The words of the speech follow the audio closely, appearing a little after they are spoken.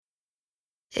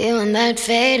You want that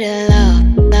faded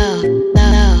love, love,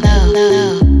 love, love,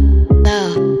 love,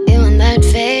 love. You want that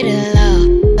faded love,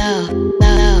 love,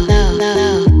 love, love,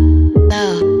 love,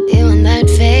 love. You want that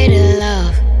faded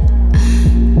love.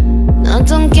 No,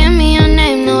 don't give me your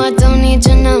name, no, I don't need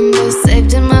your number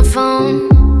saved in my phone.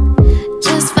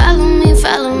 Just follow me,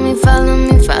 follow me, follow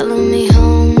me, follow me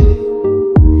home.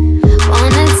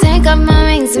 Wanna take off my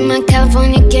rings and my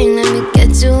California king, let me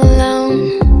get you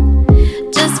alone.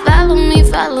 Just follow me,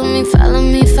 follow me, follow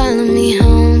me, follow me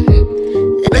home.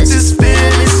 Let's just feel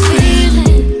this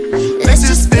feeling. Let's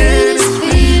just feel this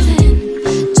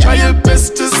feeling. Try your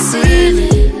best to see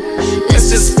it.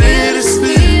 Let's just feel this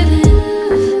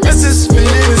feeling. Let's just feel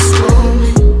this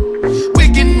moment. We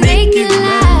can make it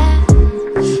last.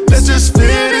 Let's just feel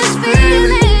this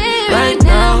feeling. Right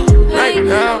now, right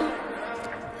now.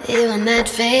 You and that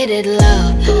faded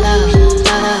love, love,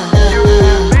 love, love,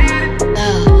 love.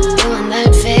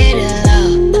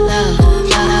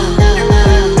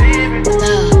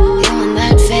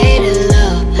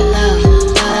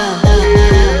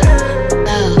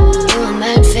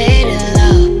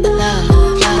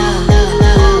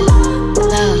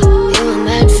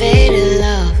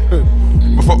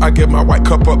 I get my white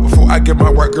cup up, before I get my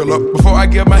white girl up, before I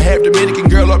get my half Dominican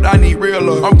girl up, I need real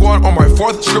love. I'm going on my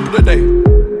 4th strip today.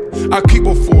 I keep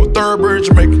a full third bird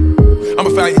Jamaica. I'ma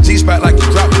find your G-spot like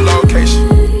you dropped the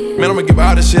location. Man, I'ma give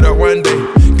all this shit up one day.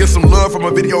 Get some love from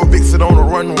a video vixen on the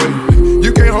runway.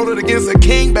 You can't hold it against a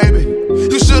king, baby.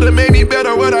 You should've made me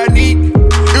better what I need.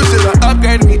 You should've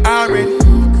upgraded me already.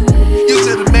 You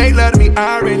should've made love to me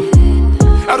already.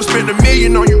 I done spent $1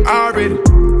 million on you already.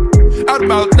 Out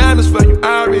about diamonds for you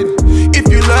already. If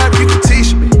you love, you can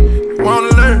teach me.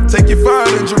 Wanna learn, take you far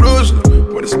in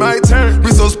Jerusalem. When it's my turn,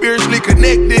 we so spiritually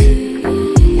connected.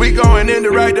 We going in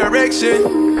the right direction.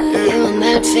 Yeah. You and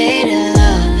that faded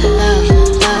love, love,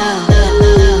 love, love,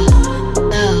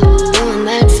 love, love. You and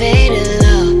that faded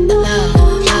love, love,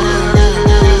 love, love,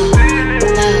 love,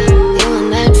 love. You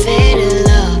and that faded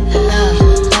love, love,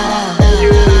 love, love,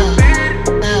 love,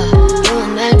 love. You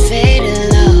and that faded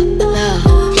love, love,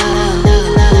 love, love,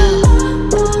 love.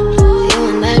 You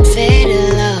and that faded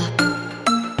love.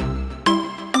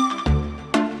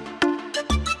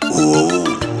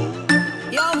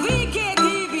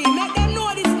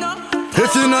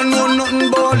 If you don't know nothing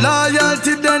about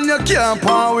loyalty, then you can't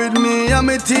part with me and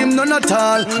my team none at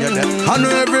all. I know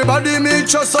everybody me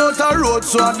trust out a road,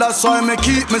 so that's why me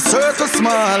keep my circle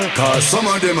small. Cause some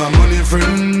of them are money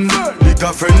friend,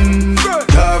 liquor friend,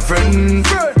 car friend,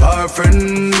 bar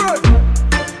friend.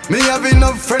 Me have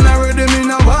enough friend already, me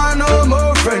no want no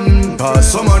more friend. Cause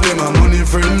some of them are money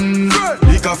friend,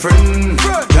 liquor friend,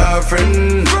 car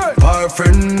friend, bar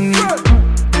friend.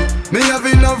 Me have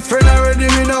enough friend already,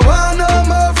 me no want no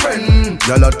more friend.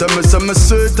 Y'all tell me some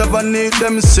sweet, if I need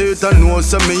them sweet, I know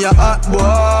some me a hot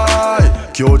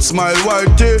boy. Cute smile,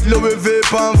 white teeth, Louis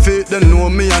vape and feet, they know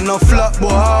me a no flat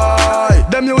boy.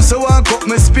 Them used to want cut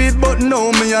me speed, but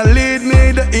now me a lead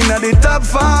me the inna the top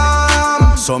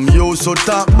farm. Some used to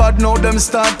talk bad, now them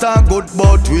start talk good,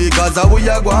 but we cause how we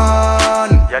a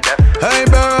gone. Hey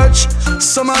Birch,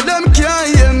 some of them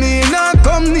can't hear me, now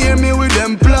come near me with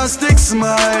them plastic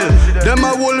smile. Them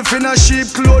a wolf in a sheep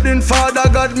clothing, Father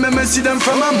God, me see them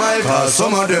from a mile. Cause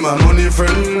some of them are money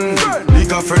friend,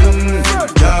 liquor friend,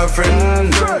 car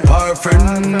friend, bar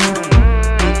friend.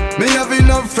 Me have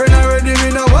enough friend already,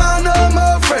 me no want no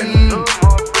more friend.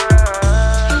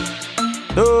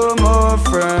 No more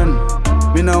friend,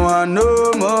 me no want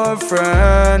no more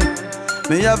friend.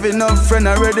 Me have enough friend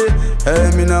already,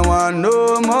 hey, me no want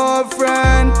no more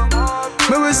friend.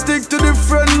 Me will stick to the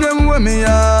friend them when me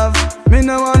have. Me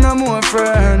no want no more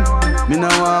friend. Me no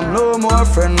want no more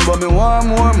friend, but me want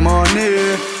more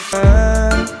money.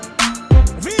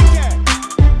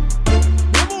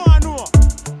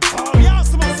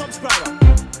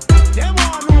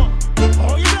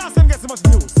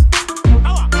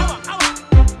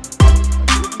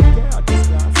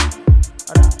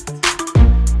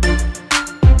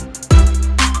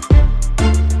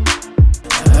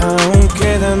 Aún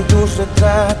quedan tus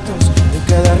retratos en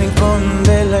cada rincón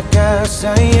de la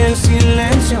casa y el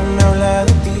silencio me habla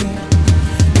de ti.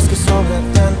 Es que sobra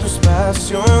tanto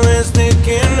espacio desde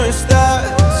que no estás.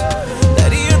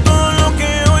 Daría todo lo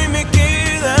que hoy me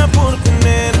queda por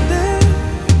tenerte,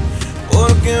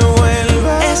 porque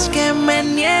vuelvas. Es que me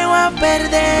niego a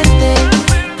perderte,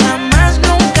 jamás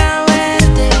nunca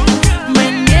verte.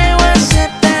 Me niego a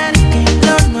aceptar que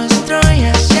lo nuestro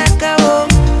ya se acabó.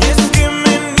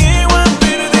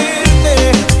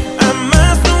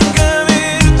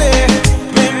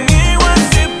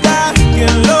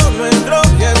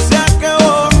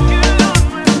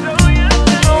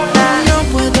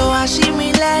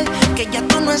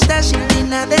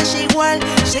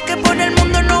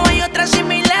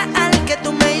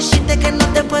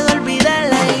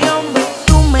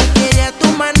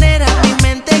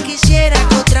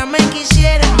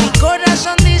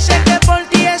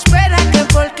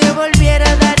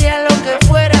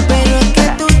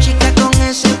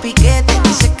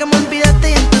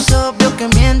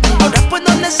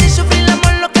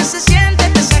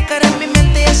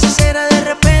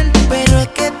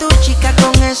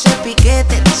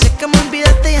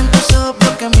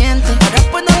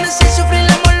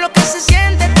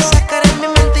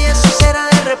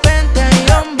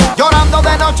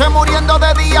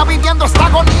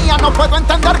 agonía. No puedo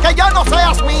entender que ya no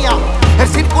seas mía. El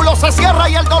círculo se cierra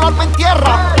y el dolor me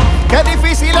entierra. Qué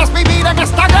difícil es vivir en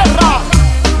esta guerra.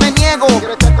 Me niego,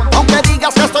 aunque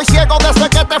digas que estoy ciego. Desde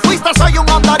que te fuiste soy un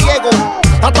andariego.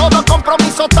 A todo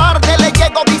compromiso tarde le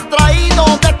llego distraído.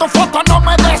 De tu foto no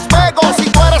me despego. Si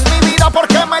tú eres mi vida, ¿por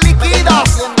qué me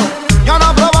liquidas? Yo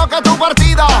no provoqué tu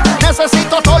partida.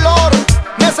 Necesito tu olor,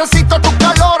 necesito tu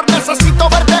calor. Necesito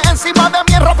verte encima de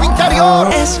mi ropa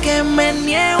interior. Es que me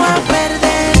niego a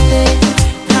perderte,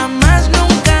 jamás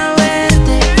nunca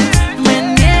verte. Me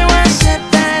niego a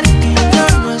aceptar que lo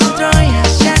nuestro ya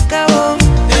se acabó.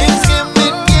 Es que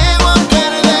me niego a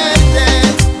perderte,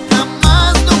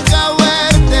 jamás nunca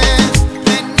verte.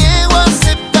 Me niego a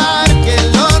aceptar que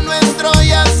lo nuestro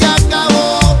ya se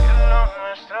acabó.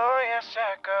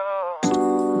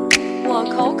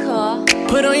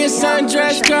 Put on your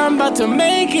sundress, girl, I'm about to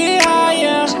make it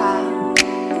higher.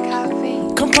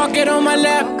 Come park it on my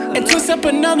lap and twist up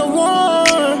another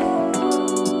one.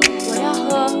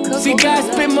 See, God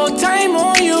spent more time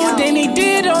on you than he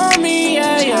did on me,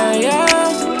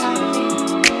 yeah.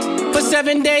 For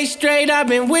 7 days straight, I've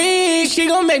been weak. She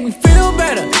gon' make me feel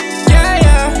better,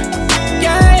 yeah.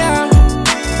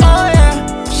 Oh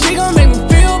yeah, she gon' make me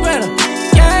feel better,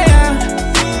 yeah.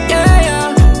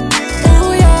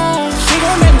 Ooh yeah, she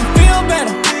gon' make me feel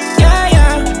better,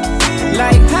 yeah.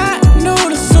 Like hot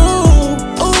noodle soup,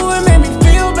 ooh it made me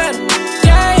feel better,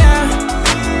 yeah.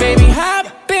 Baby, hop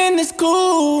in this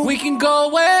coupe, we can go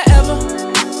wherever.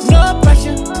 No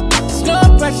pressure, it's no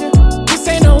pressure. This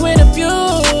ain't no interview.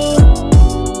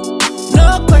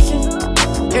 No question.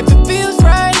 If it feels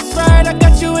right, it's right. I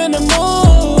got you in the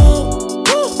mood.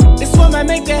 Woo. This one might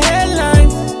make the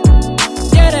headlines.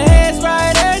 Yeah, the head's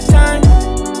right every time.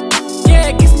 Yeah,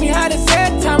 it gets me hot as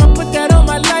head time. I put that on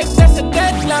my life, that's a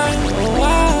deadline. Oh,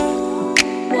 wow.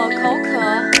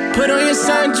 Put on your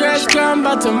sundress, girl, I'm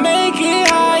about to make it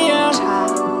higher.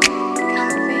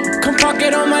 Come park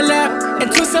it on my lap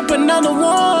and twist up another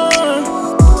one.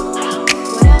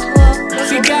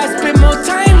 See, God spent more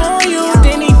time on you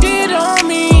than he did on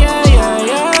me,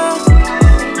 yeah.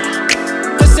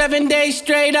 For 7 days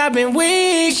straight, I've been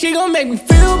weak. She gon' make me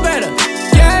feel better,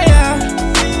 yeah.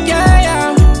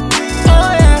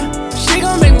 Oh yeah, she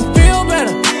gon' make me feel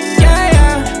better,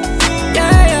 yeah.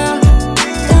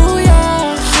 Ooh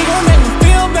yeah, she gon' make me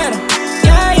feel better,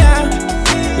 yeah.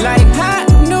 Like hot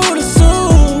noodle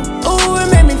soup, ooh it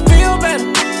made me feel better,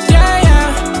 yeah.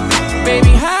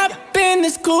 Baby, hop in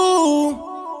this coupe.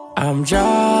 I'm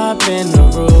dropping the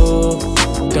roof.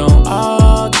 Don't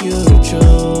argue the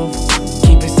truth.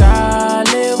 Keep it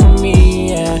solid with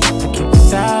me, yeah. I keep it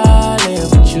solid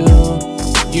with you.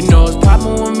 You know it's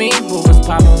poppin' with me, but what's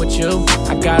poppin' with you?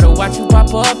 I gotta watch you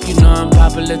pop up, you know I'm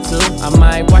popular too. I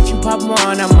might watch you pop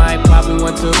one, I might pop in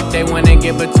one too. They wanna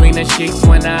get between the sheets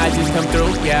when I just come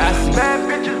through, yeah, I see. Bad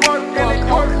bitches work and they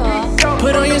work.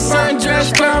 Put on your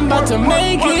sundress, girl, I'm about to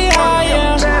make it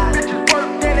higher. Bad bitches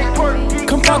work and they work.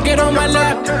 Come park it on my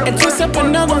lap and twist up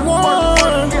another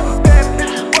one.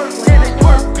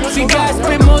 See, God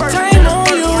spent more time on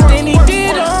you than he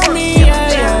did on me,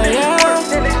 yeah.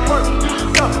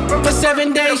 For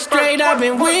 7 days straight, I've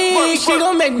been weak. She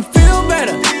gon' make me feel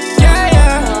better,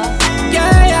 yeah.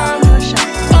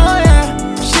 Oh yeah,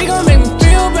 she gon' make me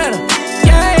feel better,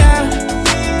 yeah.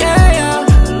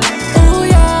 Ooh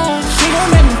yeah, she gon'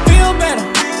 make me feel better,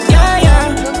 yeah.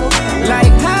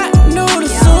 Like hot noodle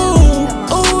soup,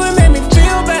 ooh it made me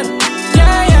feel better,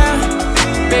 yeah.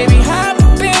 Baby, hop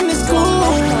in this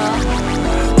coupe.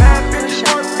 Bad bitches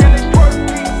work and they work.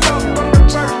 From the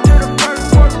first to the first,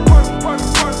 work.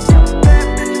 Bad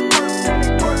bitches work and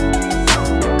they work.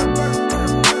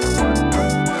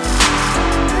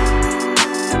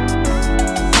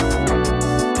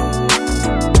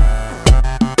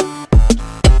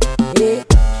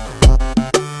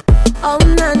 Oh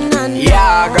na na na.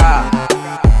 Yaga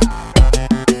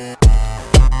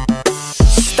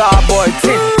Starboy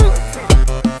Tim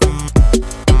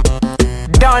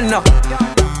Donna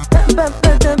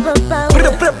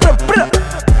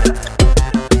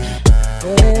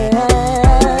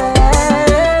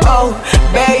Oh,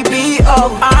 baby, oh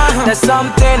there's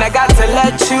something I got to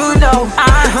let you know.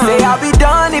 Say I'll be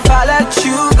done if I let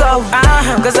you go.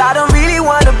 Cause I don't really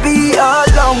wanna be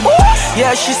alone.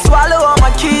 Yeah, she swallow all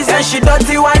my keys and she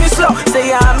dirty when you slow.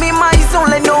 Say I'm in my zone,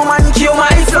 let no man kill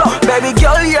my flow. Baby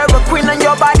girl, you're a queen and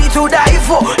your body to die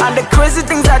for. And the crazy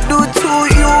things I do to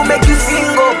you make you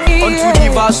single. On to the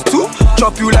verse 2,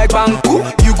 chop you like banku.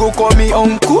 You go call me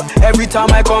uncle every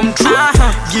time I come through.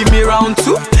 Give me round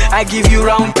 2, I give you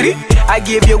round 3. I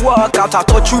give you workout, I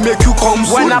thought you make you come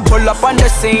soon. When I pull up on the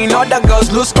scene, all the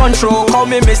girls lose control. Call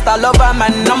me Mr. Lover,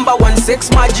 man, number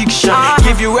 16 magician.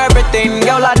 Give you everything,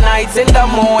 girl, at nights, in the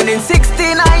morning,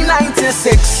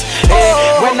 69.96. Hey,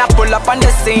 when I pull up on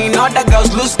the scene, all the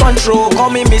girls lose control.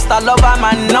 Call me Mr. Lover,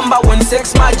 man, number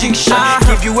 16 magician.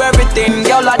 Give you everything,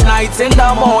 girl, at nights, in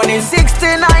the morning,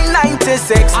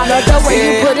 69.96. I love the way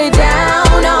you put it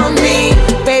down on me.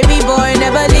 Baby boy,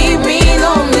 never leave me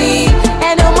lonely.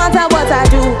 And no matter what I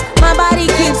do, my body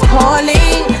keeps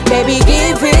calling. Baby,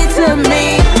 give it to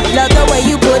me. Love the way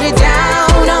you put it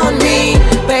down on me.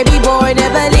 Baby boy,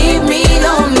 never leave me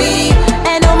lonely.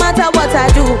 And no matter what I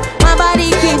do, my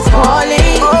body keeps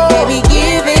calling. Baby,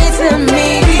 give it to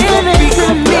me. Give it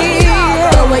to me.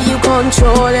 The way you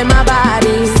controlling my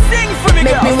body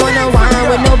make me wanna whine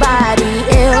with nobody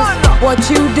else. What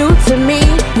you do to me,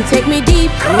 you take me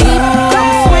deep, deep.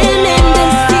 Don't swim in the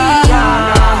sea,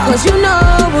 'cause you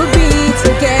know we'll be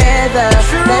together.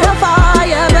 Let a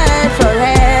fire burn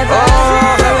forever,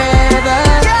 forever,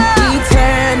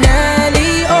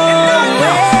 eternally,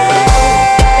 always.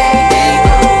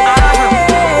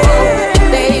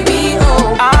 Baby,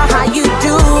 oh, how you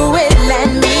do it, let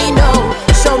me know.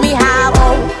 Show me how,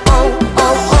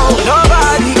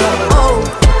 Nobody, oh,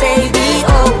 baby,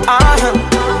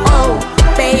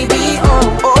 baby,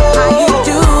 how you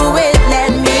do it,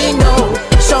 let me know.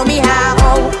 Show me how,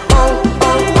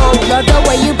 love the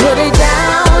way you put it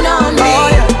down on me.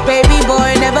 Baby boy,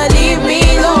 never leave me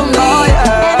lonely.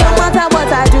 And no matter what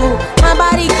I do, my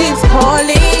body keeps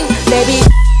calling. Baby,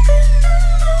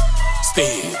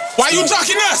 Steve, why you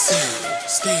talking us?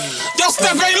 Steve, your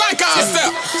step ain't like our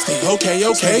step. Steve, okay.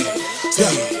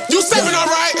 Yeah. You stepping all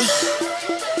right,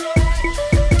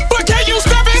 but can you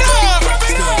step it up?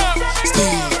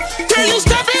 Steve, can you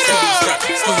step it up?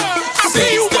 I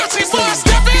see you watching, boy,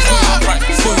 step it up.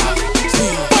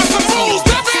 Bust some moves,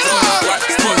 step it up.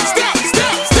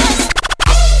 Step.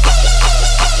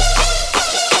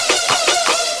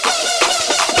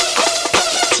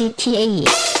 GTA.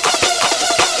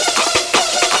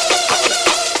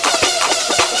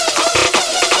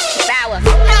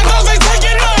 My nose ain't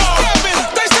taking off.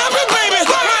 They stepping, baby.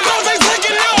 My nose ain't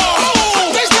taking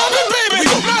off. They stepping, baby.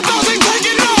 My nose ain't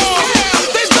taking off.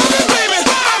 They stepping, baby.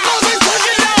 My nose ain't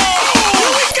taking off.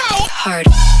 Here we go. Hard.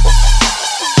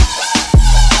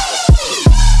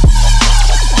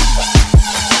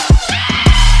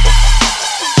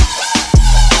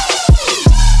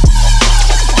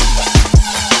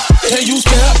 Can you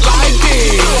step like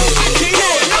this?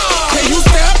 Can you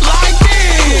step like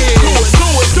this?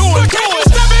 Do it. Can you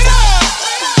step it up?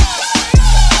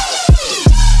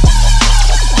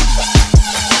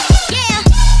 Yeah.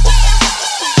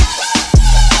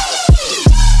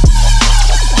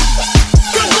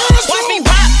 Good girls, Watch me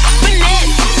pop,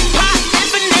 finesse, pop and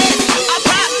finesse. I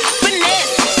pop,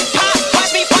 finesse, pop.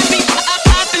 Watch me, I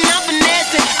pop and I'm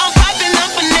finessing. I'm popping, I'm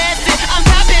finessing. I'm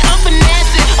popping, I'm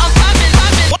finessing. I'm popping.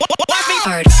 Watch me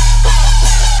hard.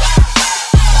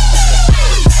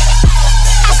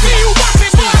 I see you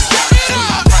watching, boy, step it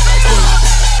up.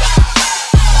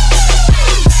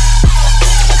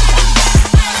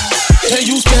 Can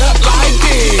you step like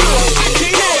this?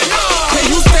 Can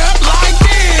you step like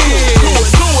this?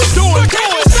 Do it. Can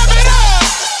you step it up?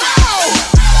 Oh.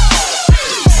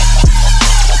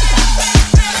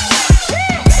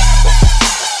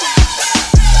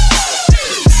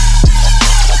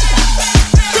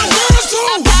 Good girls, too.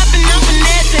 I'm popping, I'm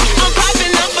finessing. I'm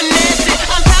popping, I'm finessing.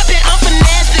 I'm popping, I'm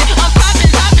finessing. I'm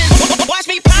popping. Watch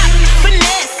me pop,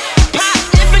 finesse, pop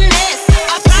and finesse.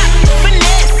 I pop,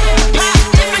 finesse, pop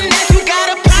and finesse. You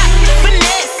gotta pop,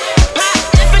 finesse, pop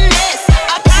and finesse.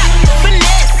 I pop,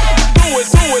 finesse. Do it.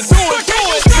 But can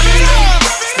you step it up?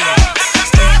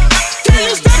 Can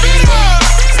you step it up?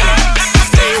 I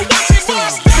see you watching, boy,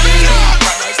 step it up.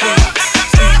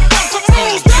 Bust some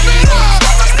moves, step it up.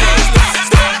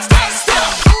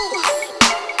 Step.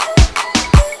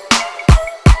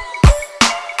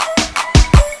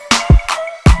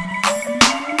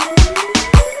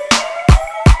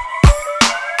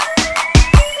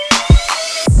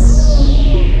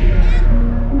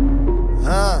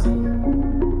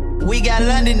 we got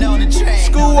London on the track.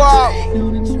 School out.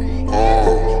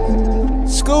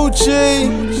 Scoochie.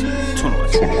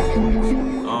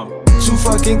 Too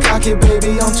fucking cocky,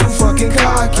 baby, I'm too fucking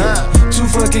cocky. Too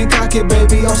fucking cocky,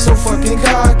 baby, I'm so fucking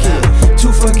cocky.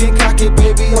 Too fucking cocky,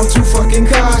 baby, I'm too fucking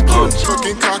cocky. I'm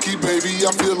fucking cocky, baby,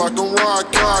 I feel like I'm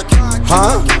rock cocky.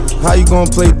 Huh? How you gonna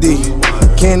play D?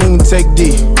 Can't even take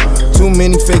D. Too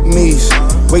many fake me's.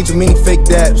 Way too many fake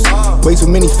dabs, way too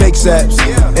many fake saps.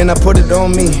 And I put it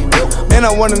on me, and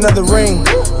I want another ring.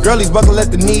 Girlies buckle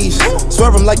at the knees,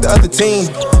 swerve them like the other team.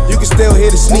 You can still hear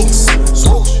the sneaks,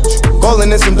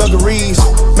 ballin' in some dungarees,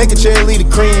 make a cheerleader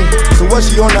cream. So what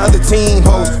she on the other team?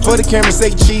 Ho, for the camera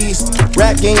say cheese,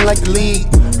 rap game like the league.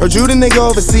 Heard you the nigga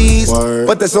overseas,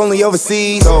 but that's only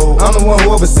overseas. So I'm the one who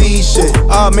oversees shit.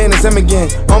 Ah man, it's him again.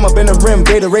 I'm up in the rim,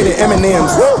 Gatorade and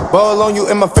M&M's. Ball on you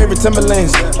in my favorite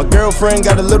Timberlands. My girlfriend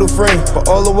got a little friend, but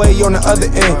all the way on the other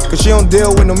end, cause she don't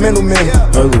deal with no middlemen.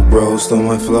 Her little bro stole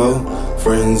my flow.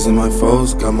 Friends and my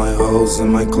foes, got my hoes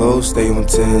in my clothes. Stay on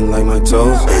 10 like my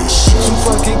toes. Too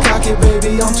fucking cocky,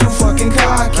 baby, I'm too fucking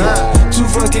cocky. Too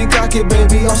fucking cocky,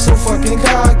 baby, I'm so fucking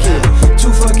cocky.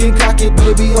 Too fucking cocky,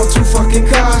 baby, I'm too fucking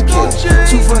cocky.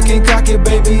 Too fucking cocky,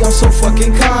 baby, I'm so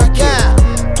fucking cocky.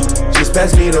 Just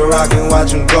pass me the rock and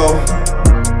watch him go.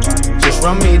 Just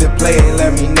run me the play and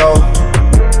let me know.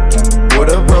 With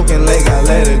a broken leg, I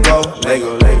let it go.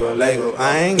 Lego, Lego, Lego.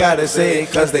 I ain't gotta say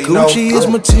it cause they know. Gucci is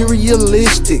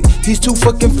materialistic, he's too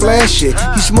fucking flashy.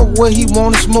 He smoke what he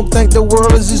wanna smoke, think the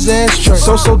world is his ashtray.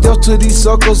 So dealt to these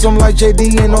suckers, I'm like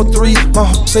JD in 03.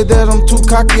 My say that I'm too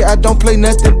cocky, I don't play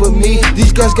nothing but me.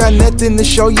 These guys got nothing to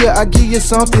show you, I give you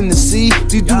something to see.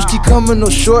 These dudes keep coming no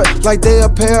short, like they a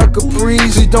pair of capris.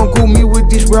 Please don't cool me with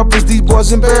these rappers, these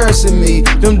boys embarrassing me.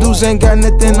 Them dudes ain't got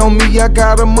nothing on me, I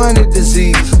got a money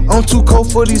disease. I'm too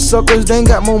cold for these suckers, they ain't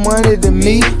got more money than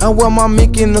me. I wear my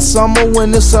mink in the summer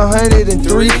when it's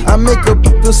 103. I make her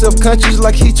feel self-conscious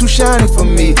like he too shiny for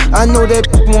me. I know that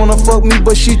wanna fuck me,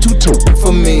 but she too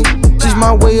for me. Just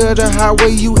my way or the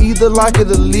highway, you either like it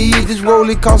or leave. This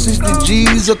rollie cost 60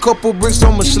 G's, a couple bricks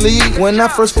on my sleeve. When I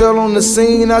first fell on the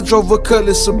scene, I drove a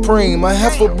Cutlass Supreme. I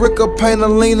half a brick of paint, a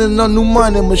lean and a new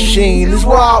money machine. It's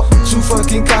wild. Too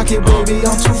fucking cocky, baby,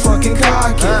 I'm too fucking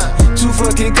cocky. Too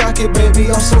fucking cocky, baby,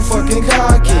 I'm so fucking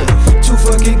cocky. Too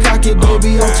fucking cocky,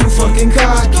 baby, I'm too fucking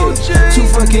cocky. Too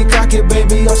fucking cocky,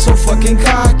 baby, I'm so fucking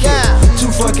cocky. Too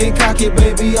fucking cocky,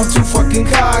 baby, I'm too fucking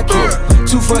cocky.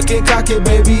 Too fucking cocky,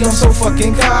 baby, I'm so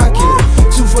fucking cocky.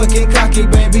 Too fucking cocky,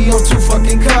 baby, I'm too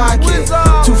fucking cocky.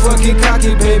 Too fucking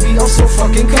cocky, baby, I'm so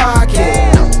fucking cocky.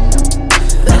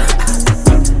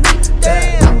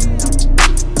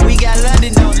 We got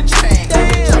London on the train.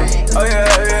 Oh yeah,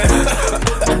 yeah.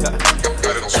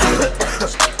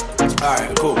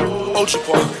 Alright, cool. Ocean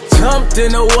Park. Jumped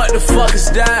into what the fuck is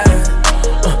that?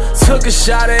 Took a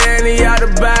shot at any out the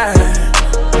bag.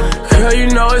 Girl, you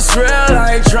know it's real,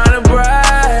 I ain't tryna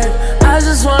brag. I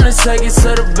just wanna take it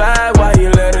to the bag while you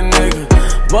let a nigga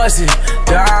bust it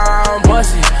down,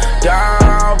 bust it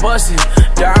down, bust it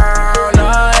down,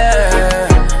 oh yeah.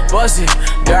 Bust it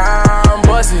down,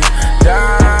 bust it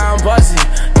down, bust it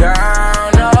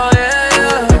down, oh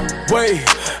yeah. Wait,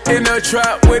 in the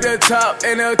trap with the top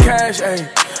and the cash, ayy.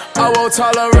 I won't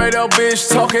tolerate a bitch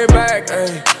talking back,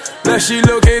 ayy. Now she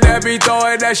looking at me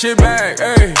throwing that shit back,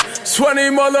 ayy. 20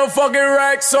 motherfucking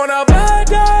racks on a bad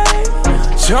day.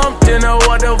 Jumped into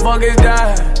what the fuck is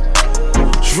that?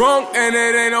 Drunk and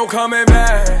it ain't no coming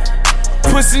back.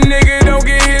 Pussy nigga don't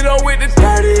get hit up with the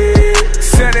 30.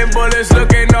 Sending bullets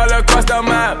looking all across the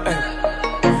map,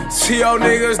 ayy. See y'all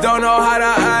niggas don't know how to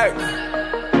act.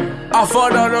 I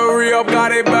fucked on the re-up,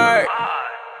 got it back.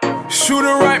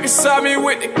 Shooter right beside me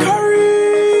with the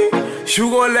curry. You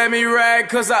gon' let me rag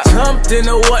cause I jumped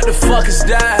into what the fuck is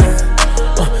that?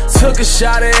 Took a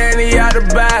shot at any out the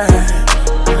bag.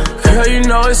 Girl, you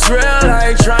know it's real, I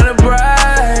ain't tryna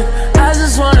brag. I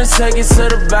just wanna take it to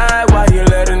the bag while you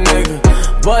let a nigga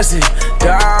bust it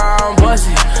down, bust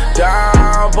it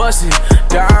down, bust it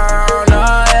down,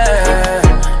 oh yeah.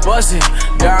 Bust it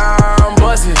down,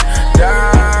 bust it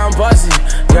down, bust it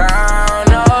down,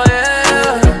 oh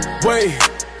yeah. Wait,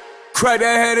 crack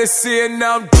that head and see it,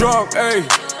 now I'm drunk, ayy.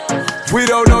 We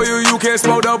don't know you, you can't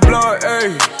smoke the blunt,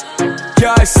 ayy.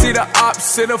 Yeah, I see the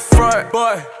ops in the front,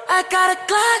 but I got a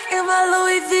Glock in my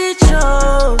Louis V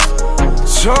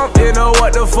jeans. Jump, you know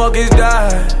what the fuck is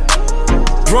that?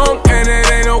 Drunk and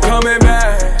it ain't no coming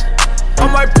back. I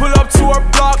might pull up to her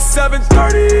block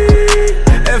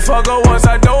 7:30 and fuck her once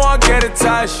I know I'll get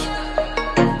attached.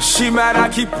 She mad I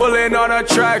keep pulling on her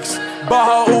tracks.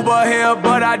 Bought her Uber here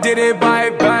but I didn't buy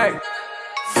it back.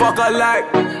 Fuck her like,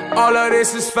 all of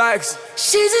this is facts.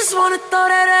 She just wanna throw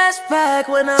that ass back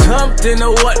when I jumped into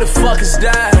what the fuck is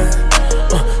that?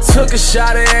 Took a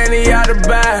shot at any out the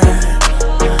bag.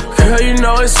 Girl, you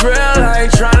know it's real, I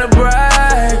ain't tryna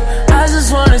brag. I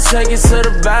just wanna take it to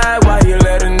the bag while you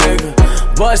let a nigga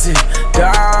bust it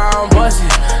down, bust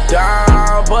it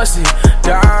down, bust it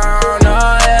down,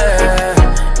 oh yeah.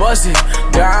 Bust it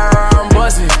down,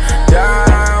 bust it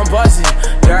down, bust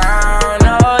it down,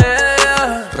 oh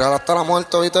yeah.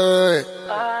 muerto, ¿viste, bebé?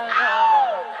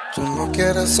 Tú no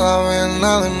quieres saber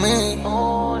nada de mí.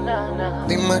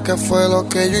 Dime qué fue lo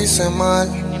que yo hice mal.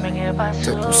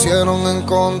 Te pusieron en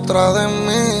contra de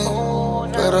mí,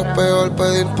 pero es peor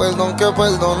pedir perdón que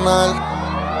perdonar.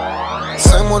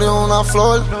 Se murió una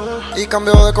flor y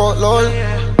cambió de color.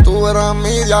 Tú eras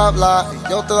mi diabla y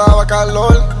yo te daba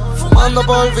calor. Fumando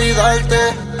por olvidarte,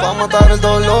 pa' matar el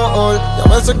dolor. Y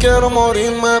a veces quiero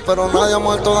morirme, pero nadie ha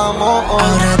muerto de amor.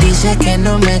 Ahora dice que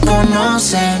no me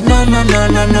conoce, no.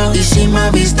 Y si me ha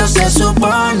visto se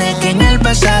supone que en el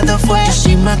pasado fue. Yo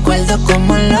sí me acuerdo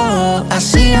como lo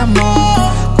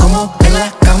hacíamos, como en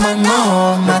la cama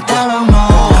nos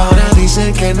matábamos. Ahora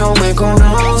dice que no me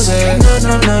conoce,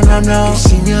 no. Y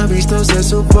si me ha visto se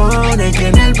supone que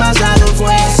en el pasado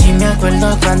fue. Yo sí me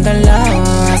acuerdo cuando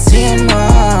lo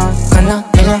hacíamos, cuando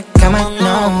en la cama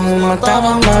nos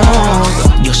matábamos.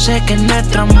 Yo sé que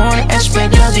nuestro amor es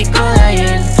periódico de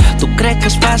ayer. ¿Tú crees que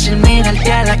es fácil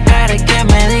mirarte a la cara y que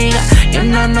me diga yo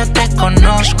no te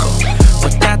conozco?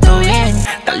 Pues está todo bien,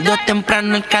 tarde o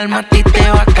temprano el calma a ti te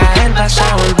va a caer, vas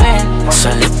a volver.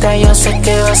 Solita yo sé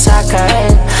que vas a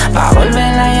caer, va a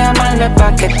volver a llamarme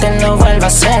pa' que te lo vuelva a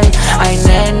hacer. Ay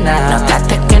nena,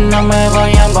 notaste que no me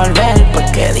voy a envolver,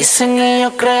 porque dicen y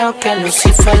yo creo que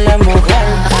Lucifer es mujer.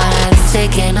 Sé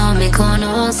que no me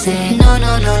conoce, no.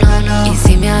 Y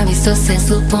si me ha visto se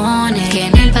supone que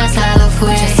en el pasado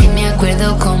fue. Yo sí me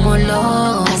acuerdo como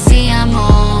lo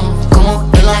hacíamos, como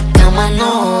en la cama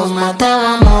nos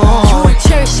matábamos. You would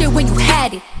cherish it when you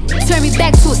had it, turn me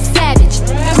back to a savage.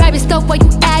 Private stuff while you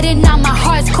at it, now my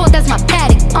heart's cold, that's my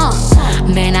paddock.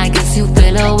 Man, I guess you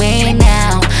feel away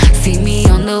now. See me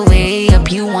on the way up,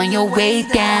 you on your way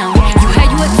down. You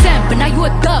had you a 10, but now you a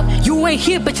dub. You ain't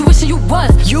here, but you wishing you was.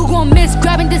 You gon' miss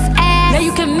grabbing this ass. Now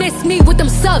you can miss me with them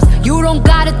subs. You don't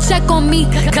gotta check on me,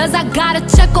 cause I gotta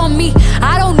check on me.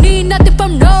 I don't need nothing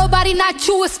from nobody, not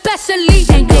you especially.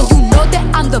 And then you know that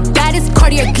I'm the baddest.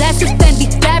 Cartier glasses,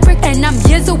 Fendi fabric. And I'm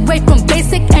years away from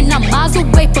basic, and I'm miles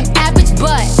away from average.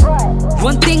 But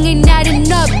one thing ain't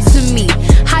adding up to me.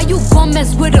 How you gon'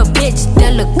 mess with a bitch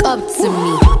that look up to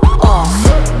me?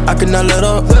 I cannot let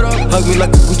up, hug you like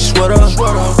a Gucci sweater.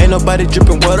 Ain't nobody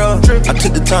dripping water. I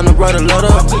took the time to write a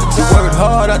letter. We worked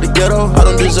hard out the ghetto. I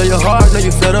don't deserve your heart, no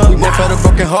you fed up. We both had a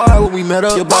broken heart when we met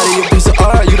up. Your body a piece of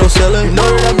art, you don't sell it. You know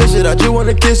that I miss it, I just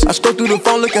wanna kiss it. I scroll through the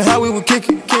phone looking how we would kick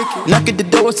it. Knock at the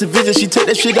door, it's a visit. She take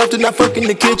that shit off, then I fuck in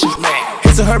the kitchen.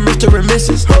 Hits of her Mr. and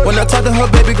Mrs. When I talk to her,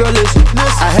 baby girl, listen.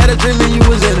 I had a dream and you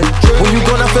was in it. When you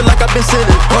gone, I feel like I've been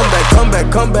sitting.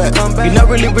 Come back. You not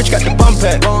really rich, got the bum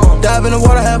pack. Dive in the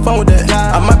water, have fun with that.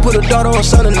 I might put a daughter or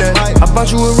son in that. I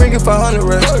bought you a ring for 100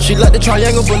 racks. She like the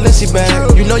triangle Balenci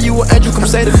bag. You know you an angel, come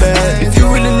say the bag. If you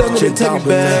really love me, then take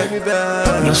me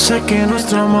back. Yo sé que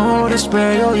nuestro amor es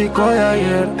periódico de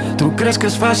ayer. ¿Tú crees que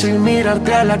es fácil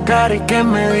mirarte a la cara y que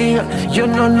me diga yo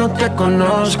no te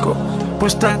conozco?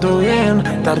 Pues está todo bien,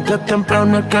 tarde o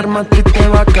temprano el karma a ti te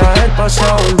va a caer, vas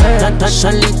a volver. Tú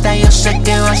solita yo sé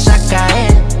que vas a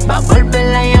caer, va a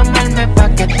volver a llamarme pa'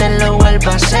 que te lo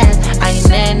vuelva a hacer. Ay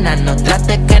nena, no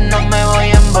trate que no me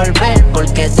voy a envolver,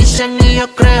 porque dicen y yo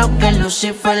creo que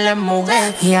Lucifer es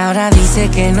mujer. Y ahora dice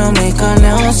que no me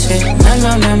conoce,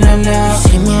 no.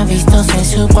 Si me ha visto se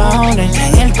supone que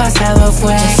en el pasado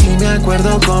fue. Yo sí me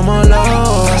acuerdo como lo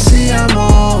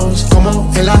hacíamos,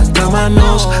 como en la cama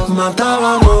nos matábamos.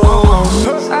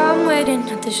 I'm waiting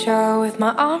at the shore with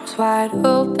my arms wide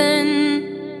open,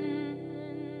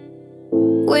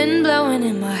 wind blowing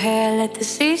in my hair, let the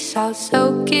sea salt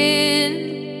soak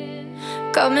in.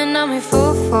 Coming on me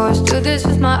full force, do this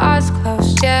with my eyes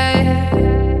closed, yeah.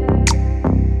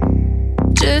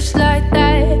 Just like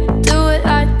that, do it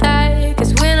like that,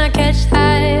 cause when I catch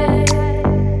that,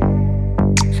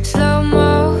 slow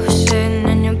motion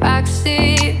in your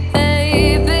backseat,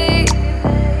 baby,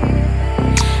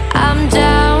 I'm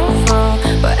down for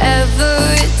whatever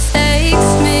it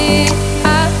takes me.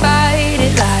 I ride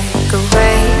it like a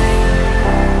wave.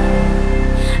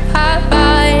 I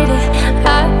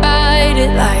ride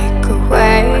it like a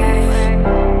wave.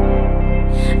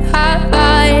 I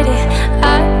ride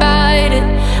it,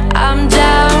 I'm down.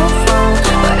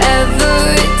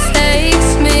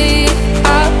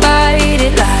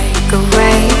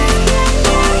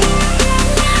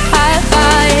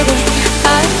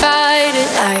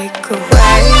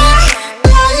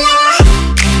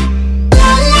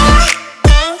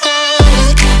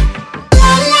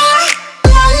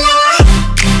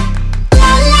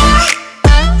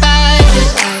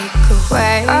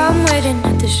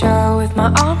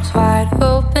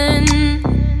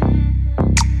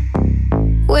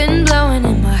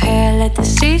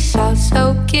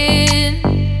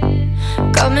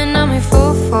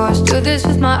 full force. Do this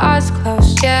with my eyes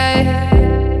closed, yeah.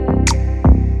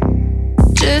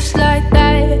 Just like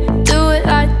that, do it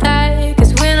like that.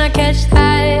 Cause when I catch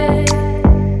that,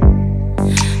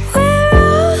 we're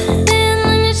rolling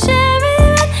on your cherry,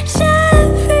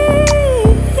 cherry.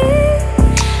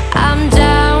 I'm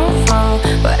down for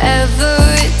wherever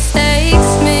it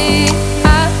takes me.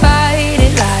 I ride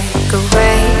it like a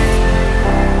wave.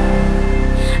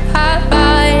 I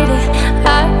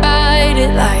ride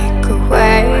it like a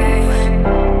wave.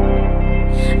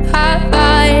 I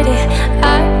ride it.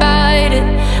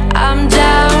 I'm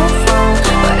down for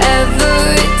wherever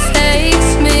it takes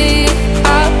me. I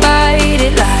ride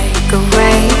it like a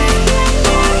wave.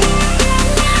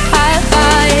 I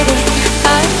ride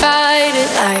it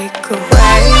like a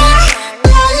wave.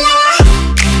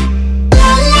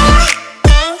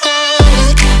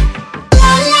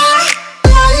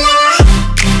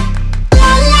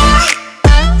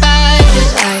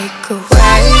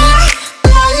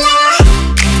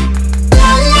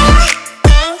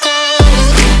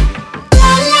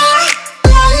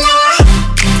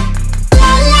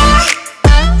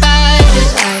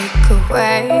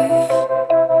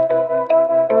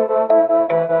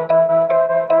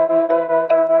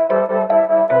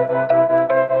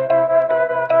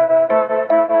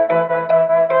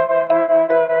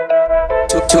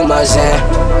 Too much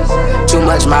Zan, too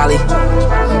much Molly,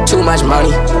 too much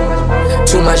money,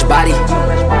 too much body,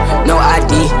 no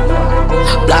ID.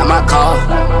 Block my call,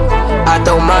 I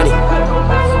throw money,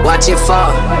 watch it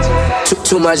fall.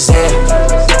 Too much Zan,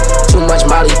 too much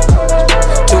Molly,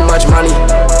 too much money,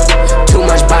 too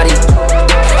much body,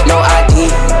 no ID.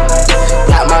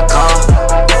 Block my call,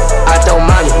 I throw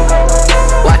money,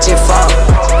 watch it fall.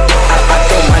 I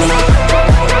throw money,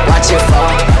 watch it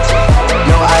fall,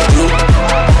 no ID.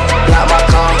 Block my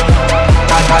car,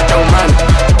 I throw money.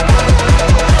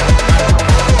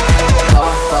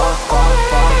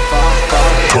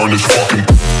 Turn this fucking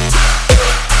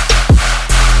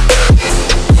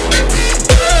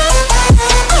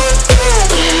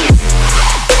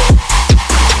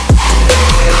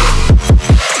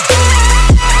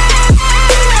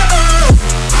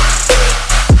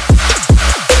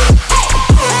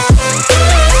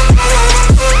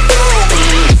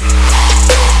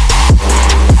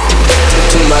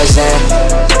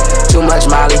too much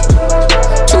Molly,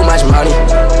 too much money,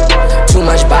 too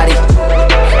much body,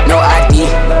 no ID.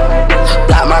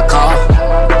 Block my call,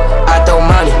 I throw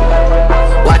money,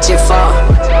 watch it fall.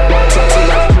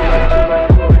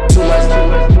 Too much, too much,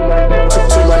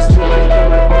 too much,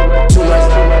 too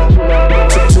much,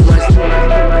 too much,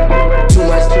 too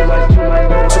much,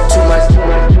 too much,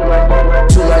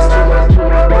 too much.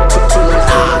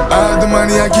 I have the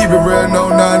money, I keep it real, no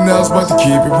nothing else but to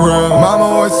keep it real. Mama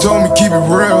always told me keep it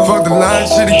real. Fuck the line,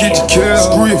 shit'll get you killed.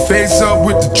 Screw your face up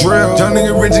with the drill. Young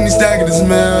nigga rich and he stacking his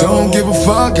mill. Don't give a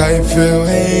fuck how you feel,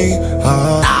 hey.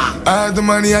 I have the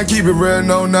money, I keep it real,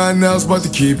 no nothing else but to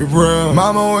keep it real.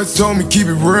 Mama always told me keep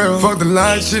it real. Fuck the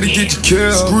line, shit'll get you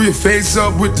killed. Screw your face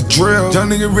up with the drill. Young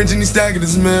nigga rich and he stacking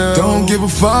his mill. Don't give a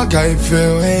fuck how you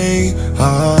feel, hey.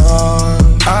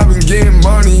 I've been getting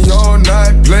money all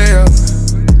night, player.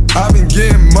 I've been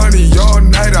getting money all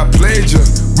night, I played ya.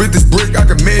 With this brick I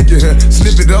can make it,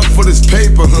 snip it up for this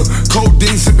paper,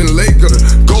 codeine sipping Laker,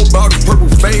 go bout the purple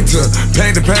fainter.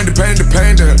 Panda, panda, panda,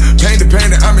 panda, panda,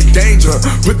 panda, I'm in danger.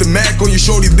 Put the Mack on your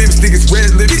shorty lipstick, it's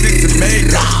red lipstick to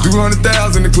make. Do 100,000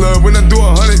 in the club, when I do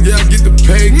 100, yeah, I get the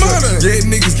pay. Yeah,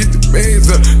 niggas get the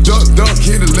razor, duck,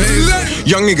 hit the laser.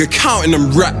 Young nigga counting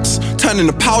them racks, turning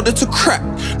the powder to crack.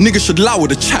 Niggas should allow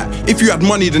with a chat. If you had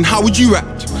money, then how would you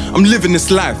act? I'm living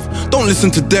this life. Don't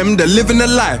listen to them, they're living a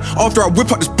lie. After I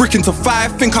whip up this brick into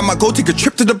 5, think I might go take a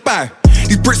trip to Dubai.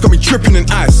 These bricks got me dripping in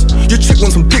ice. Your chick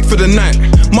wants some dick for the night.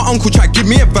 My uncle tried to give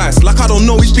me advice, like I don't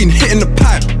know, he's been hitting the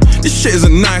pipe. This shit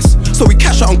isn't nice, so we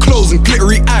cash out on clothes and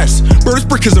glittery ice. Bro, this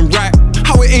brick isn't right.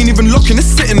 How it ain't even looking, it's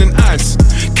sitting in ice.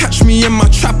 Catch me in my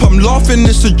trap, I'm laughing,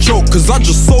 it's a joke. Cause I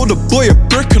just sold a boy a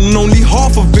brick and only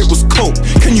half of it was coke.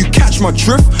 Can you catch my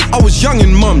drift? I was young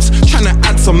in mums, trying to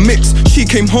add some mix. She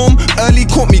came home early,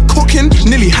 caught me cooking,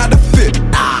 nearly had a fit.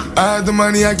 I have the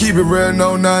money, I keep it real,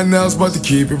 no nothing else but to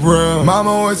keep it real.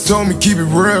 Mama always told me keep it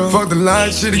real. Fuck the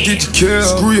line, shit'll get you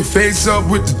killed. Screw your face up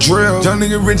with the drill. Young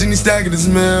nigga rich and he stacking his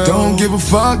mill. Don't give a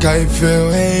fuck how you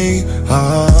feel, hey.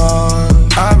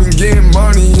 I've been getting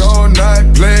money all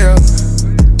night, player.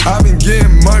 I've been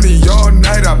getting money all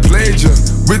night, I played ya.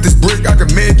 With this brick I can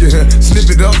make it, snip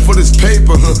it up for this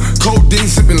paper, codeine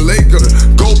sipping Laker,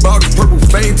 go bout the purple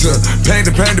fainter.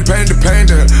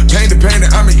 painter. Painter,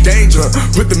 I'm in danger.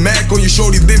 Put the Mack on your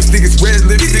shorty lipstick, it's red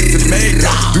lipstick to make.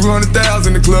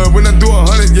 200,000 in the club, when I do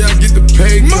 100, yeah, I get the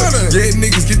pay. Yeah,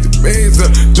 niggas get the bands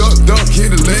up. Duck,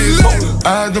 hit the laser.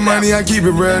 I have the money, I keep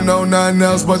it real. No, nothing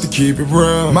else but to keep it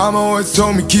real. Mama always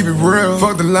told me keep it real.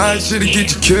 Fuck the line, shit'll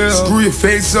get you killed. Screw your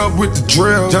face up with the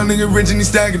drill. Young nigga rich and he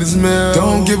stacking his mill.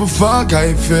 Don't give a fuck how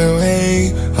you feel,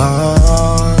 hey.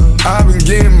 I've been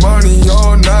getting money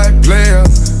all night, player.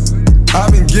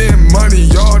 I've been getting money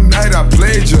all night, I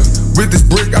played ya. With this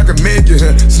brick I can make it,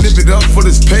 snip it up for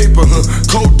this paper,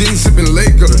 codeine sipping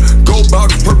Laker. Go bout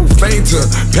the purple fainter.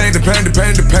 Panda,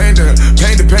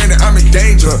 I'm in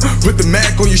danger. Put the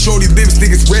Mack on your shorty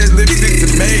lipstick, it's red lipstick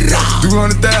to make.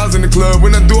 200,000 in the club,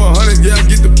 when I do 100, yeah, I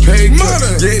get the pay.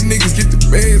 Yeah, niggas get the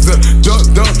bands up.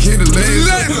 Duck, hit the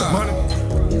laser.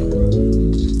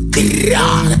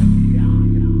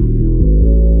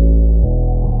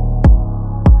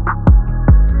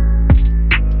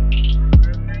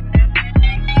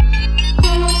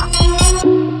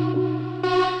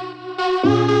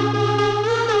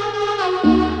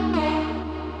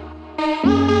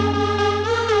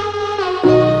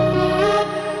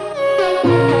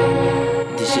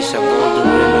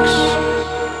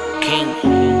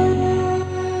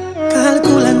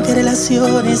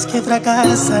 Que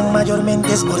fracasan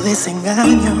mayormente es por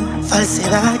desengaño,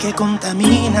 falsedad que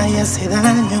contamina y hace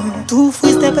daño. Tú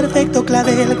fuiste perfecto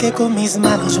clavel que con mis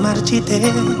manos marchité.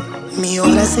 Mi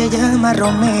obra se llama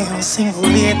Romeo sin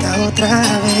Julieta otra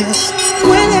vez.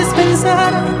 Puedes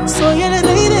pensar, soy el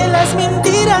rey de las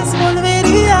mentiras,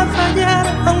 volvería a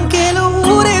fallar, aunque lo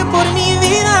jure por mi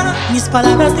vida. Mis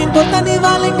palabras no importan ni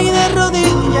valen ni de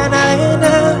rodilla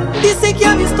nada. Dice que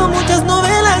ha visto muchas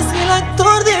novelas y el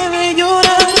actor debe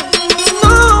llorar.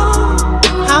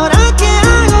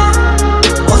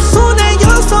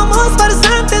 Somos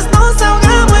farsantes, nos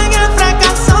ahogamos en el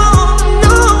fracaso.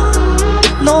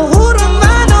 No juro en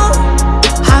vano,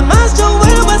 jamás yo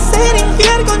vuelvo a ser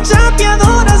infiel con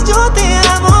chapeadoras. Yo te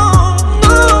amo,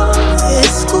 no,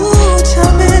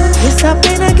 escúchame, esa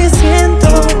pena que siento.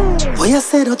 Voy a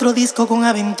hacer otro disco con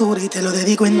aventura y te lo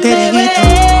dedico enterito.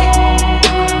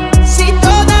 Si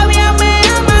todavía me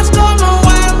amas como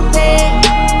antes,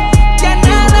 ya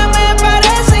nada me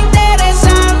parece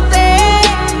interesante.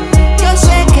 Yo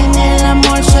sé que en el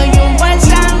amor soy un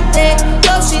farsante.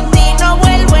 Yo sin ti no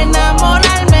vuelvo a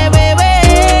enamorarme,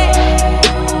 bebé.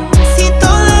 Si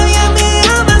todavía me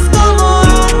amas como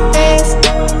antes,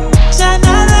 ya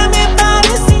nada me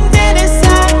parece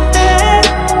interesante.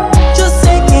 Yo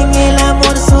sé que en el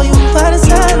amor soy un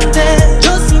farsante.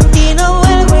 Yo sin ti no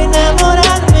vuelvo a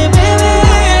enamorarme, bebé.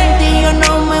 De ti yo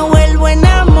no me vuelvo a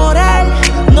enamorar.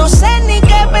 No sé ni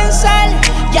qué pensar.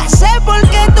 Ya sé por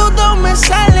qué todo me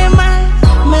sale mal.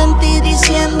 Mentí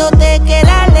diciéndote que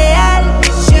era leal,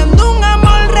 siendo un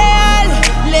amor real.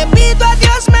 Le pido a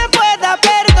Dios me pueda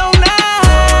perdonar.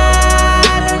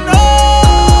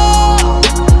 No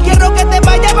quiero que te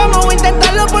vayas, vamos a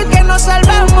intentarlo porque no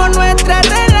salvamos nuestra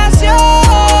relación.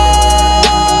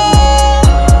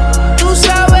 Tú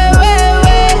sabes,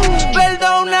 bebé,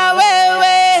 perdona,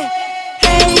 bebé.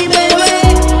 Hey, bebé,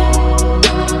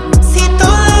 si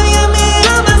todavía me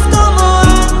amas como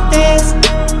antes,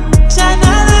 ya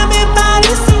nada me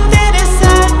parece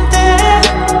interesante.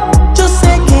 Yo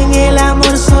sé que en el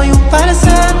amor soy un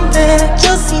farsante.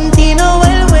 Yo sin ti no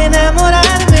vuelvo a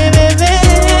enamorarme, bebé.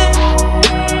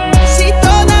 Si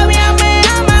todavía me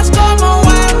amas como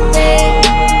antes,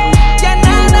 ya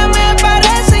nada me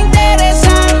parece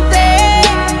interesante.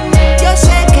 Yo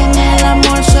sé que en el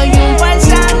amor soy un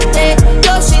farsante.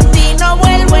 Yo sin ti no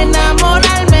vuelvo a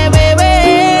enamorarme,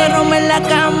 bebé. Duermo en la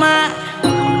cama,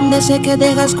 de ese que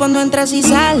dejas cuando entras y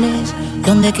sales.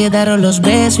 ¿Dónde quedaron los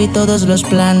besos y todos los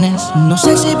planes? No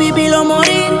sé si vivir o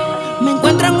morir. Me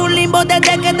encuentro en un limbo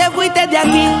desde que te fuiste de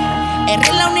aquí.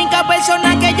 Eres la única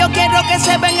persona que yo quiero que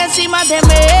se ven encima de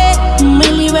mí. Mi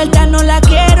libertad no la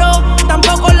quiero,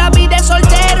 tampoco la vida de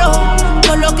soltero.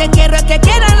 Yo lo que quiero es que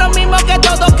quieran lo mismo que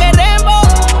todos queremos.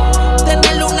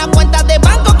 Tener una cuenta de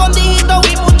banco con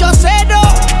dígitos y muchos ceros.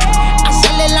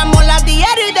 Hacerle el amor a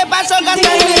diario y de paso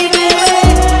gastar Hey, el bebé,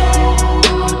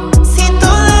 si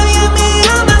todavía me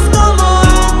amas como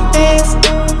antes,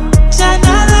 ya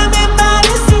nada me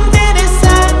parece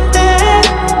interesante.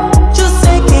 Yo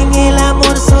sé que en el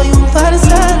amor soy un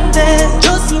farsante.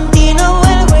 Yo sin ti no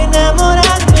vuelvo a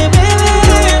enamorarme, bebé.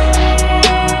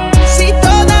 Si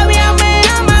todavía me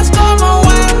amas como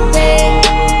antes,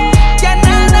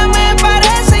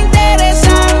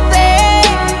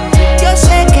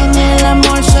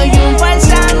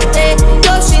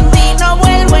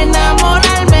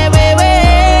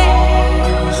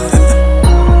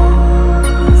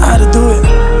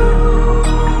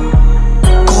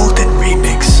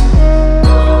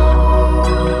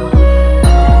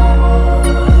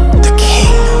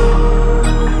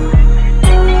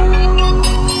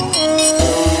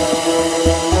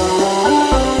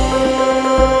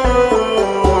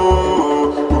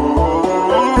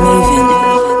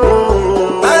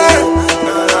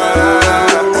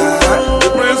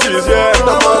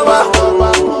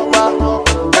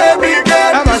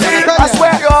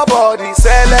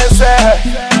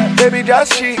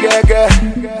 just she get.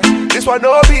 This one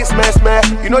no be smash.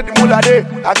 You know the moolah day.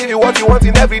 I give you what you want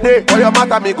in every day. For your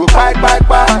matter me go back.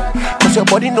 Cause your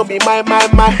body no be my.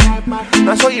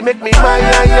 Now so you make me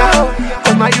yeah.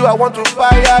 Cause now you I want to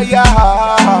fire, yeah.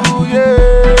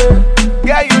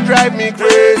 Yeah, you drive me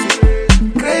crazy,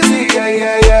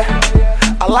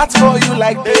 yeah. A lot for you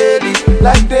like daily,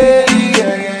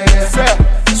 yeah.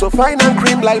 So fine and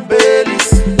cream like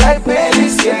Baileys,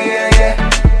 yeah.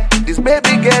 This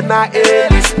baby get na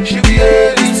Alice, she be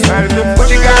Alice.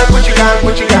 Gucci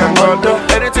gang,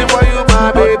 anything for you,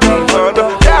 my baby.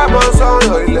 Diamonds on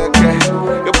your leg,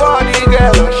 your body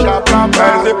girl, sharp.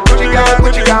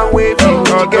 Gucci gang, wavy.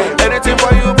 Anything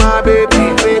for you, my baby.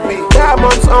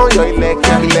 Diamonds on your leg,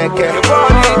 your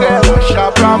body girl,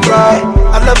 sharp.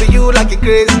 I'm loving you like a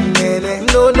crazy man.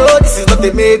 No, this is not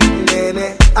a maybe man.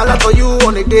 I love for you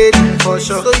on a date for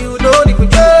sure. So you don't even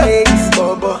take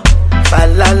Bobo.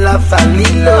 Falala,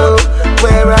 falilo.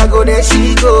 Where I go, there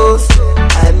she goes.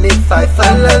 And if I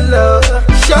fall in love,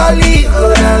 surely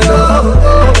go down low.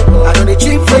 I know the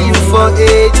trip for you for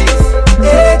ages,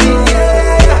 yeah.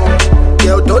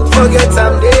 Yo, don't forget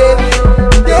I'm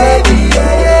Davy,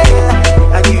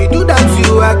 yeah. And if you do that,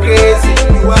 you are crazy,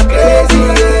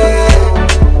 yeah.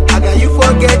 I got you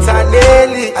forget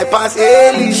Nelly, I pass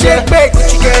Ellie. Shake back,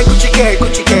 Gucci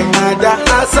gang. Ada,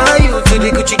 I saw you to the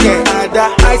Gucci gang.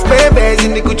 Ada, I spend bands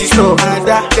in the Gucci store.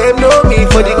 Ada, them know me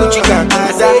for the Gucci gang.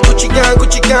 Ada, Gucci gang.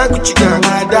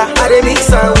 Ada, I dey mix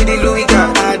am with the Louis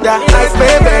gang. Ada, I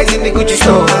spend bands in the Gucci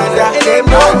store. Ada, them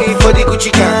know me for the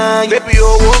Gucci gang. Baby, you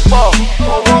walk for.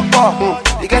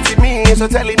 You get to me, so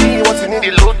telling me what you need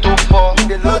the lotto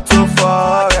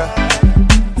for. Yeah.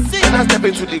 When I step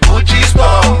into the Gucci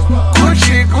store,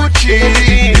 Gucci.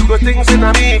 You got things in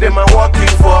me, them I'm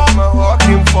walking for. Well,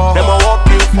 if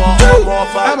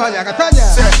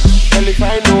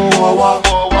I know what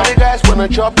the guys wanna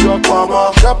chop your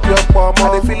palma,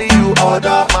 and they feeling you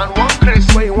order. Man, one Chris,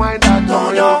 when you wind that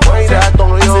on you,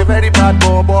 it's a very bad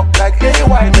bobo. Like any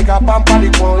wine, make a pampa the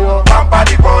ponyo,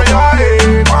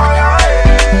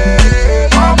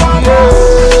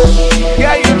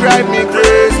 yeah, you drive me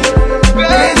crazy,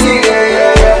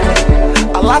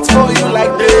 yeah. A lot for you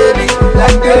like daily,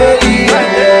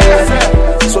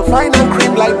 yeah. So fine and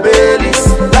cream like Baileys,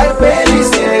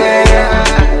 yeah.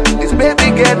 This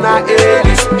baby get na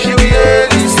Alice, she be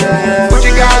Alice, yeah.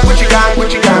 Gucci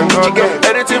gang,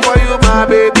 anything for you, my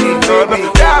baby.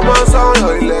 Diamonds on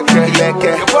your leg,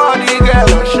 your body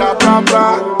girl, sharp.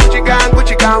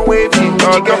 Gucci gang, wavy.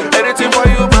 Anything for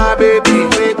you, my baby.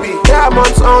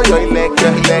 Diamonds on your leg,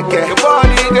 your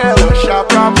body girl, sharp.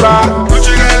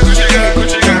 Gucci gang,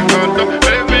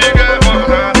 baby girl,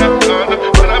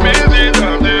 when I'm easy,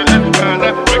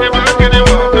 bring it back in the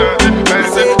water.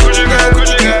 Gucci gang,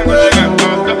 baby,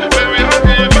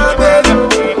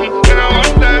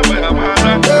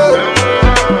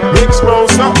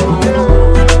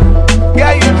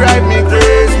 yeah, you drive me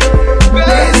crazy,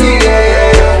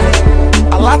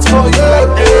 yeah. A lot for you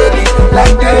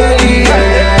like daily,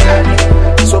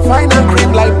 yeah. So fine and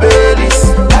cream like Baileys,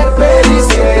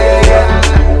 yeah.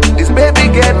 This baby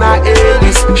get na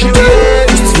Alice, she be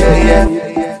Alice,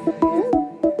 yeah.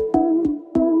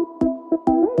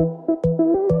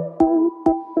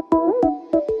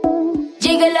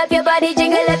 Jiggle up your body,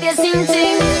 jiggle up your sing.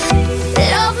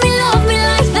 Love me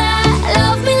like that.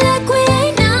 Love me like we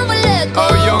ain't never let go.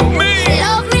 Oh, young me.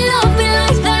 Love me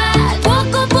like that.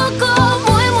 Poco,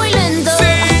 muy lento.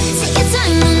 Take your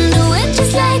time and do it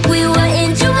just like we were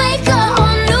in Jamaica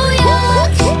or New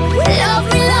York. Love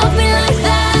me like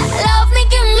that. Love me,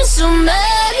 give me some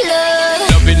bad love.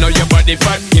 Loving all your body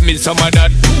fat, give me some of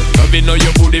that. Loving all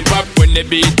your booty pop when the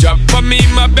beat drop. For me,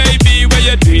 my baby, where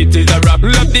you do it is a rap.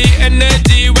 Love the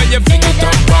energy when you fling it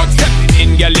up back. Step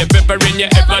in, girl, you peppering, you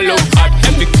ever look hot.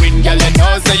 Every queen, girl, you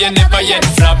know, so you never yet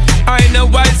flop. I know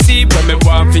I see when me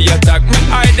want for your attack. Me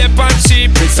eye dep on she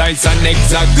precise and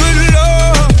exact. Good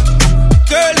Lord,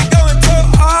 girl, you going so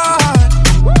hard.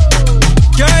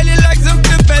 Girl, you like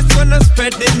something best when I'm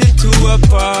spreading it to a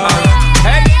bar.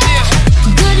 Hey, yeah.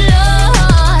 Good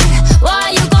Lord,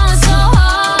 why you going so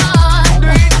hard?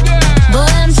 Boy,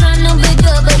 I'm trying to be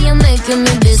good, but you're making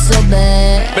me be so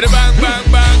bad.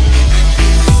 Bang.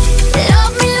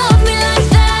 Love me like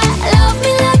that. Love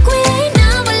me like we ain't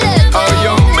never let go. Oh,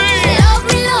 young me. Love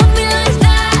me like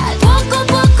that. Poco,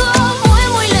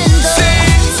 muy lento.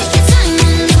 Take your time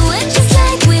and do it just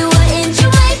like we were in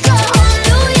Jamaica or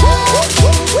New York.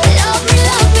 Love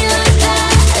me like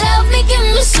that. Love me, give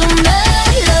me some.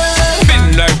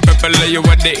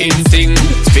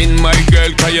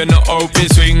 cause you know how to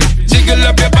swing. Jiggle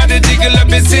up your body, jiggle up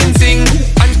your sing.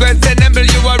 Unquestionable,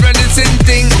 you are running sin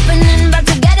thing. Opening back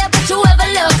together, but you ever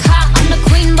look hot. I'm the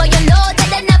queen, but you know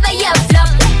that I never yet flop.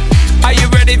 Are you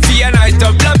ready for your night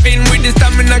of loving? With the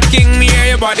stamina king, me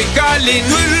hear your body calling.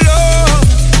 Good lord,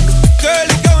 girl,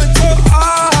 you going so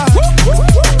hard.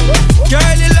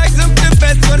 Girl, you like some the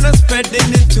best when I'm spreading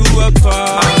it to a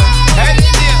bar.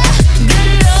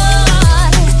 Good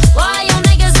lord, why you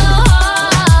make it so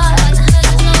hard?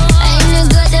 Ain't it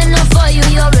good enough for you?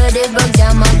 You already broke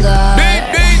down my guard.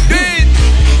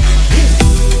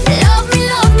 Love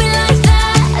me like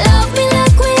that. Love me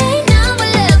like we ain't never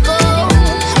level.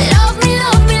 Love me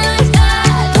like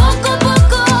that. Poco a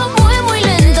poco, muy muy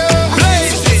lento.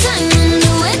 Time to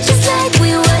do it just like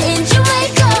we were in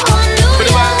Jamaica on New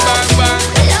York.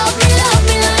 Love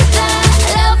me like that.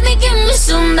 Love me, give me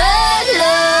some bad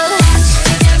love.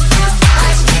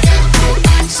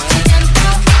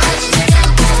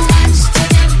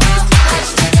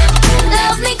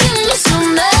 Love me, give me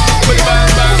some bad love.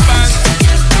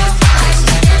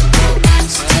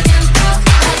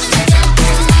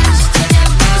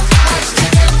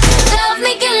 Love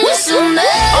me, give me some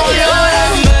bad Oh Lord, love.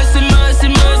 have mercy, mercy,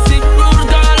 mercy. Rule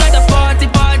down like a party,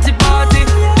 party, party.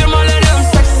 Them all of them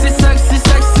sexy, sexy,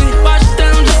 sexy. Watch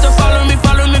them just to follow me,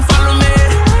 follow me, follow me.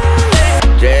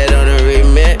 Dread on the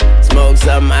remix, smoke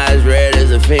something eyes red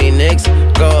as a phoenix.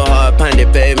 Go hard, pound the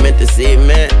pavement to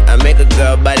cement. I make a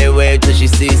girl body wave till she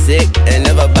seasick. And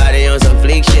never body on some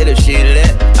fleek shit if she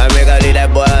lit. I make her leave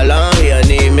that boy alone, he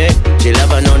anemic. She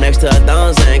left her no next to her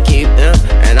thumbs and keep them.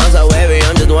 And I'm so wavy,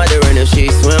 I'm just wondering if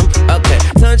she swim. Okay,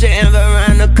 touch your envy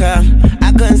around the car.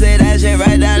 I couldn't say that shit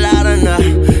right that loud enough.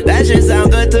 That shit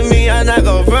sound good to me, I'm not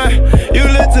gon' front. You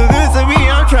look too good to me,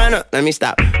 I'm tryna. Let me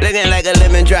stop. Looking like a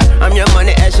lemon drop. I'm your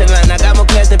money echelon. I got more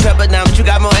class than pepper down, but you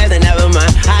got more ass than never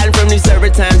mind. Hiding from these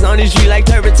serpentines on these streets like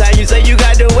turpentine. You say you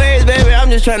got the waves, baby. I'm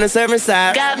just tryna serve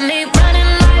inside. Got me running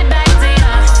right back to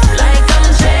ya, like I'm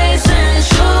chasing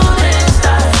shooting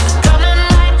stars. Coming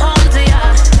right home to ya,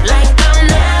 like I'll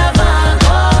never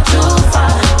go too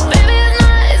far. Baby, it's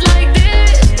nights like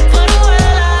this, for the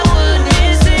world I would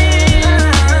miss it.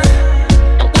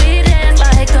 And we dance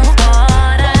like the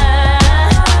water,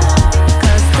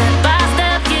 'cause step by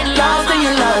step, get lost in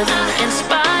your love.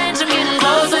 Inspired to get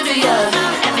closer to you.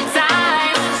 Every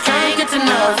time, can't get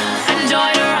enough.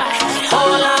 Enjoy the ride,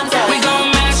 hold on tight. We gon'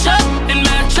 match up and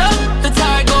match up. The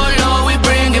tide go low, we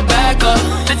bring it back up.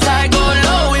 The tide go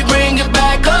low, we bring it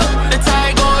back up. The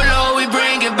tide go low, we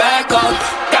bring it back up.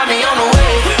 Got me on the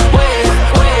way, way,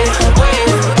 way, way,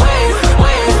 way,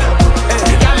 way.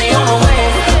 Got me on the way,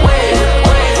 way,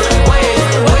 way, way,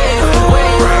 way, way.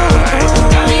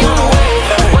 Got me on the way,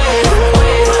 way,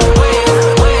 way, way,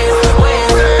 way, way.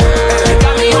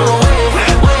 Got me on the way,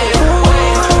 way, way,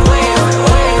 way,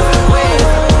 way, way.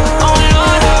 Oh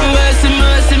Lord, have mercy,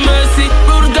 mercy, mercy.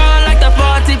 Rule down like the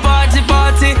party, party,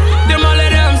 party. Them all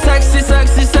of them sexy,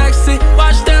 sexy, sexy.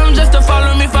 Watch them just to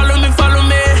follow me, follow me, follow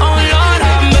me. Oh Lord,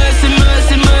 have mercy,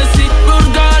 mercy, mercy. Rule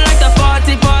down like the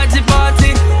party, party,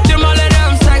 party. Them all of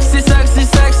them sexy, sexy,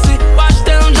 sexy. Watch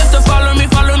them just to follow me,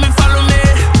 follow me, follow me.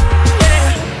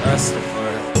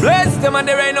 Bless them and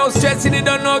there ain't no stress in it,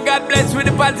 don't know God bless with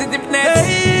the positiveness.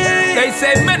 They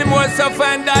say many more suffer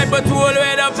and die, but who will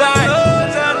wait up high?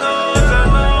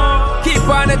 Keep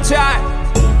on the try,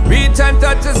 reach and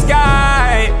touch the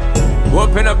sky.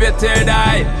 Open up your third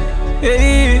eye.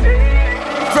 Hey.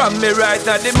 From me right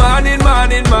at the morning,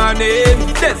 morning,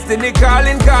 morning. Destiny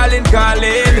calling, calling,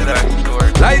 calling.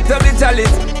 Light up the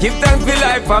chalice, give thanks for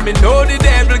life, and me know the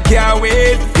devil can't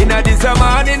wait. Inna this a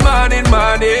morning, morning,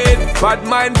 morning. Bad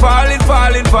mind falling,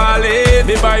 falling, falling.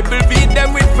 Me Bible beat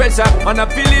them with pressure, and I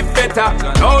feel it better.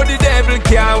 Know the devil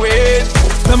can't wait.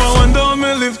 Them I wonder how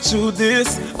me live through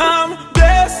this. I'm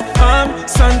blessed, I'm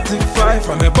sanctified.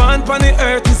 From a bond on the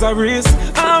earth is a race.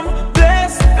 I'm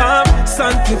blessed, I'm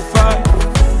sanctified.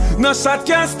 No shot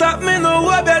can stop me, no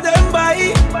way better than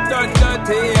by.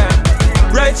 Dirty, yeah.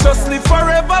 Righteously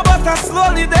forever, but I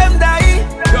slowly them die.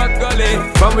 God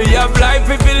golly, from we have life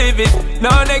if we live it. No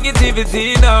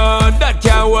negativity, no, that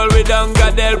can't hold we down.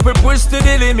 God help we push to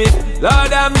the limit.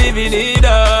 Lord, I'm living it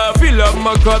up. Fill up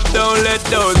my cup, don't let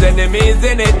those enemies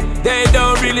in it. They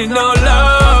don't really know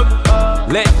love.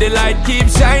 Let the light keep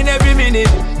shine every minute.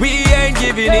 We ain't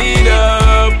giving it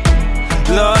up.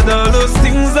 Lord, all those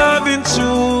things I've been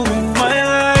through in my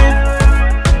life,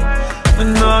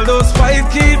 and all those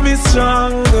fights keep me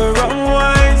stronger and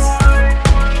wise.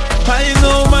 I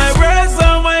know my words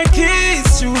are my keys,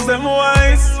 choose them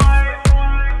wise.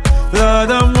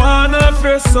 Lord, I'm one of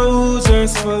your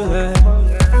soldiers for life.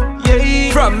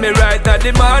 Yeah. From From me right at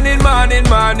the morning.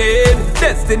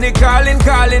 Destiny calling.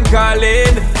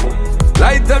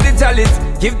 Light up the chalice,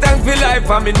 give thanks for life,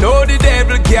 and me know the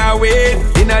devil can't wait.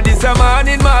 Inna this a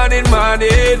morning. Bad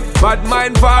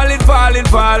mind falling.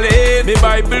 Me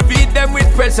Bible beat them with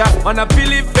pressure, and I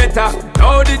feel it better.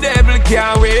 Now the devil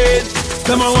can't wait.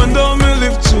 Them I wonder how me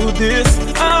live through this.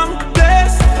 I'm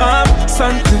blessed, I'm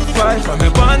sanctified. From me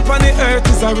born on the earth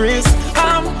is a race.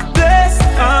 I'm blessed,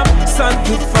 I'm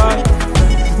sanctified.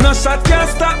 No shot can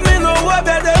stop me, no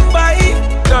whether them buy.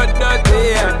 Not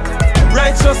yeah.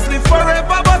 Righteously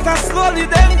forever, but I slowly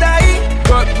them die.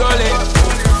 God golly.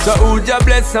 So who ja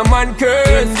bless a man curse?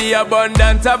 In the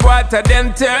abundance of water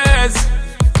them thirst.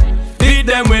 Feed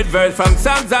them with verse from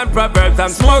Psalms and Proverbs.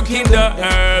 I'm smoking the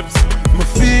herbs. Me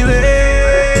feel it.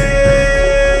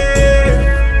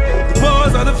 The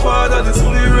powers of the Father, the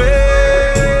Spirit.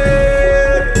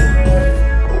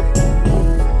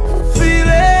 Feel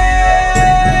it.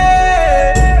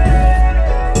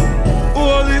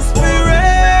 Holy Spirit.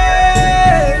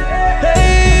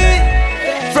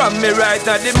 Hey. From me right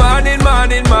at the morning.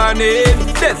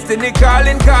 Destiny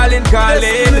calling.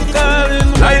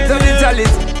 Light up the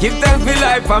chalice, give thanks for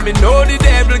life, and me know the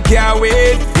devil can't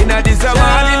wait. Inna this a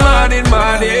morning.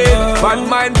 Bad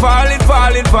mind falling.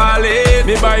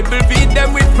 Me Bible beat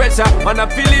them with pressure, and I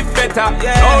feel it better.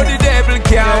 Now the devil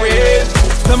can't wait.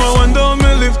 Them I wonder how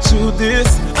me live through this.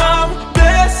 I'm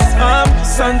blessed, I'm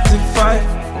sanctified.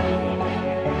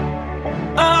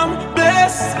 I'm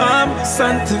blessed, I'm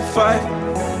sanctified.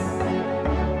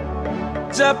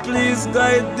 Jah please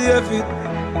guide David,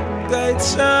 guide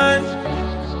Sean.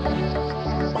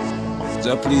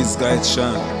 Jah please guide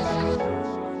Sean,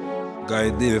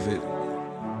 guide David.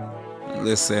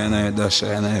 Let's say I dash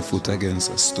I foot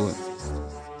against a stone.